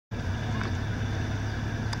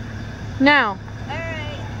Now,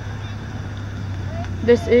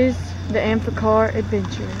 this is the Amphicar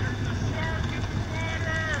adventure.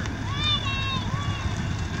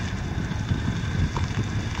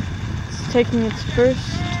 It's taking its first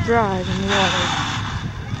drive in the water.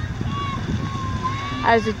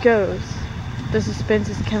 As it goes, the suspense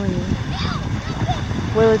is killing me.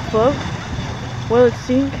 Will it float? Will it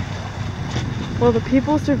sink? Will the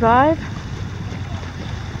people survive?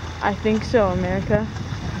 I think so, America.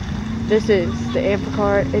 This is the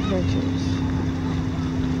Amphicar Adventures.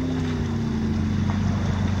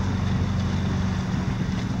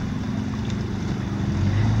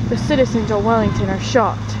 The citizens of Wellington are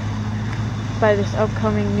shocked by this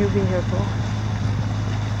upcoming new vehicle.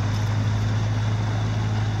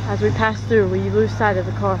 As we pass through, we lose sight of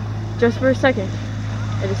the car. Just for a second,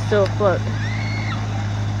 it is still afloat.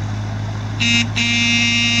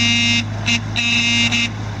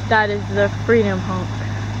 That is the freedom honk,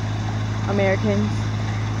 Americans.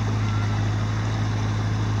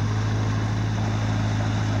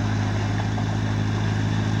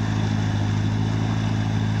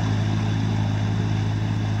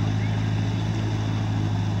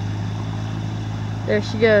 There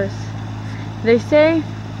she goes. They say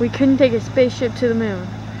we couldn't take a spaceship to the moon.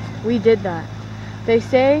 We did that. They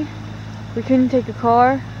say we couldn't take a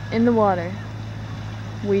car in the water.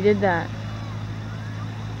 We did that.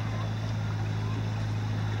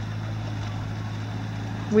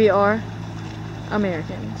 We are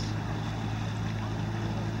Americans.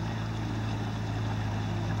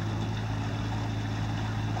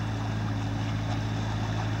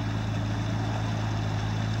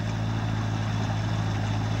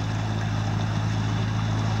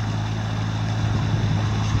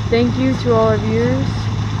 Thank you to all our viewers.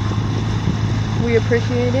 We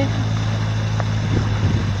appreciate it.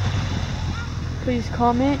 Please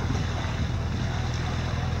comment,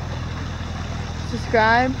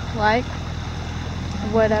 subscribe, like,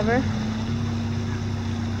 whatever.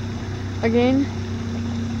 Again,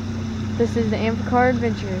 this is the Amphicar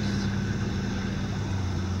Adventures,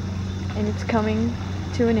 and it's coming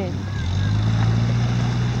to an end.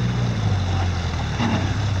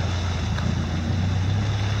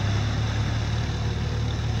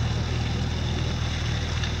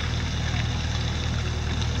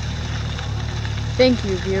 Thank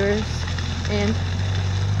you, viewers, and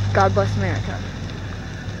God bless America.